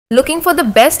Looking for the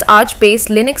best Arch-based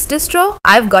Linux distro?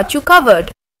 I've got you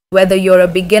covered. Whether you're a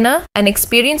beginner, an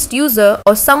experienced user,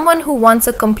 or someone who wants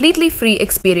a completely free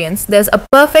experience, there's a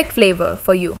perfect flavor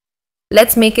for you.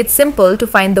 Let's make it simple to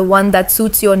find the one that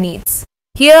suits your needs.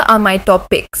 Here are my top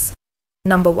picks.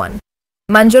 Number 1.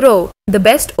 Manjaro, the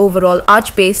best overall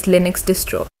Arch-based Linux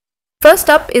distro. First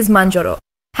up is Manjaro.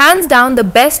 Hands down the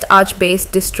best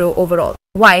Arch-based distro overall.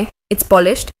 Why? It's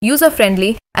polished,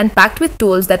 user-friendly, and packed with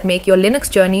tools that make your Linux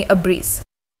journey a breeze.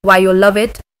 Why you'll love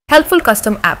it? Helpful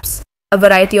custom apps, a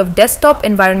variety of desktop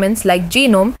environments like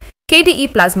GNOME,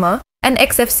 KDE Plasma, and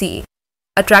XFCE.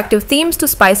 Attractive themes to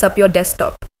spice up your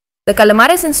desktop. The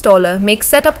Calamares installer makes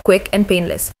setup quick and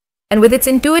painless. And with its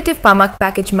intuitive PAMAC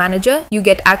package manager, you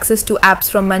get access to apps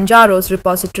from Manjaro's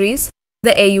repositories,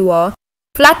 the AUR,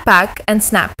 Flatpak, and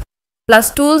Snap.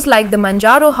 Plus tools like the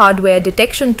Manjaro hardware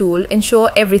detection tool ensure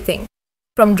everything,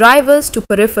 from drivers to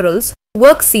peripherals,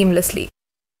 works seamlessly.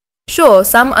 Sure,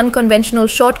 some unconventional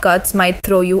shortcuts might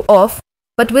throw you off,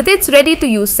 but with its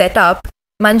ready-to-use setup,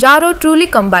 Manjaro truly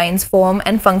combines form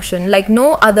and function like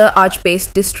no other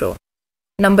Arch-based distro.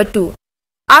 Number 2.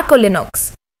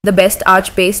 ArcoLinux, the best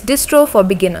Arch-based distro for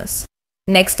beginners.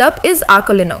 Next up is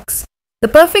ArcoLinux, the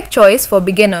perfect choice for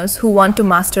beginners who want to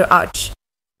master Arch.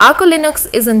 ArcoLinux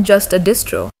isn't just a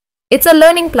distro, it's a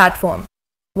learning platform.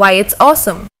 Why it's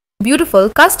awesome? Beautiful,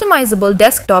 customizable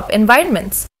desktop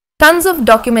environments. Tons of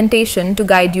documentation to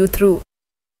guide you through.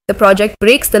 The project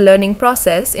breaks the learning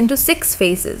process into 6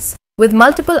 phases, with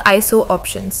multiple ISO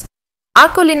options.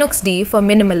 ArcoLinux D for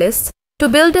minimalists, to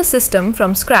build a system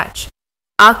from scratch.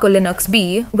 ArcoLinux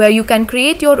B, where you can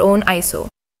create your own ISO.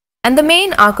 And the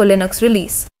main ArcoLinux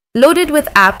release, loaded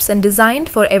with apps and designed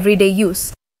for everyday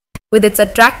use. With its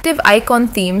attractive icon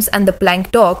themes and the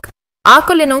Plank dock,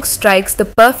 ArcoLinux strikes the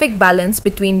perfect balance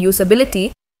between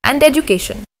usability and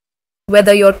education.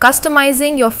 Whether you're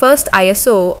customizing your first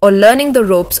ISO or learning the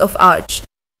ropes of Arch,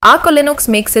 ArcoLinux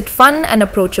makes it fun and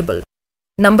approachable.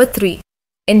 Number 3.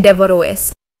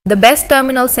 EndeavourOS, the best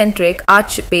terminal-centric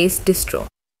Arch-based distro.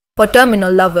 For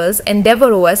terminal lovers,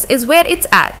 EndeavourOS is where it's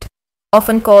at.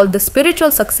 Often called the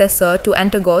spiritual successor to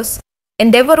ArcoLinux,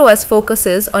 EndeavourOS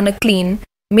focuses on a clean,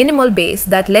 minimal base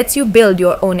that lets you build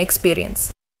your own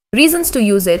experience. Reasons to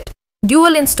use it: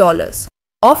 dual installers,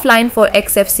 offline for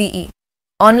XFCE,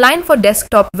 online for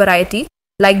desktop variety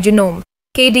like GNOME,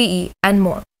 KDE, and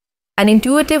more. An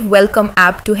intuitive welcome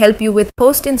app to help you with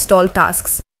post-install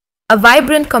tasks. A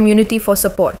vibrant community for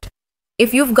support.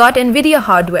 If you've got NVIDIA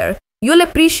hardware, you'll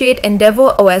appreciate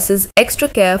EndeavourOS's extra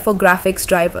care for graphics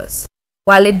drivers.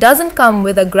 While it doesn't come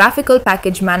with a graphical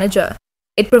package manager,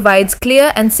 it provides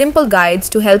clear and simple guides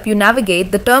to help you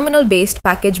navigate the terminal-based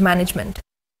package management.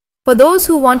 For those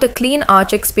who want a clean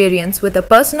Arch experience with a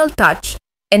personal touch,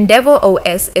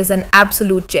 EndeavourOS is an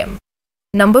absolute gem.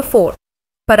 Number 4.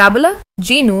 Parabola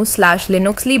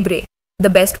GNU/Linux-libre, the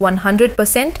best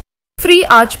 100% free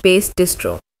Arch-based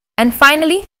distro. And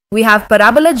finally, we have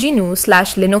Parabola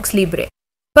GNU/Linux-libre,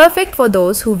 perfect for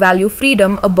those who value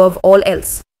freedom above all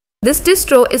else. This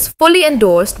distro is fully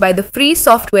endorsed by the Free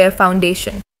Software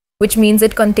Foundation, which means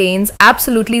it contains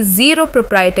absolutely zero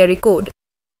proprietary code.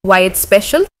 Why it's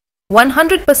special?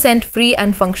 100% free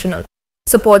and functional.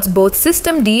 Supports both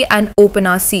Systemd and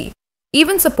OpenRC.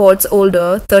 Even supports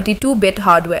older 32-bit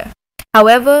hardware.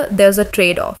 However, there's a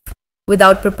trade-off.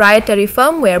 Without proprietary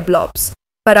firmware blobs,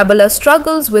 Parabola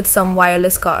struggles with some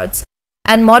wireless cards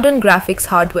and modern graphics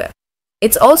hardware.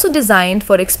 It's also designed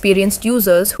for experienced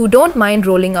users who don't mind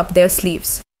rolling up their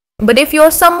sleeves. But if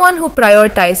you're someone who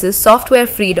prioritizes software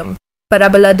freedom,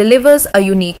 Parabola delivers a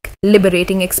unique,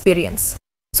 liberating experience.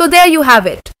 So there you have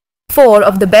it. 4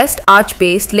 of the best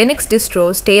Arch-based Linux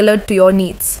distros tailored to your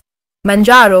needs.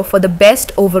 Manjaro for the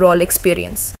best overall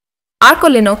experience.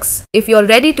 ArcoLinux if you're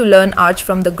ready to learn Arch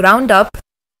from the ground up.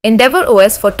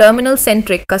 EndeavourOS for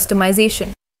terminal-centric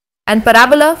customization. And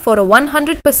Parabola for a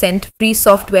 100% free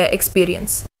software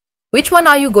experience. Which one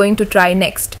are you going to try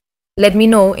next? Let me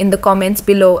know in the comments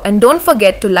below, and don't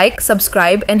forget to like,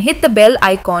 subscribe, and hit the bell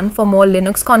icon for more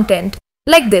Linux content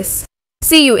like this.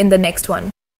 See you in the next one.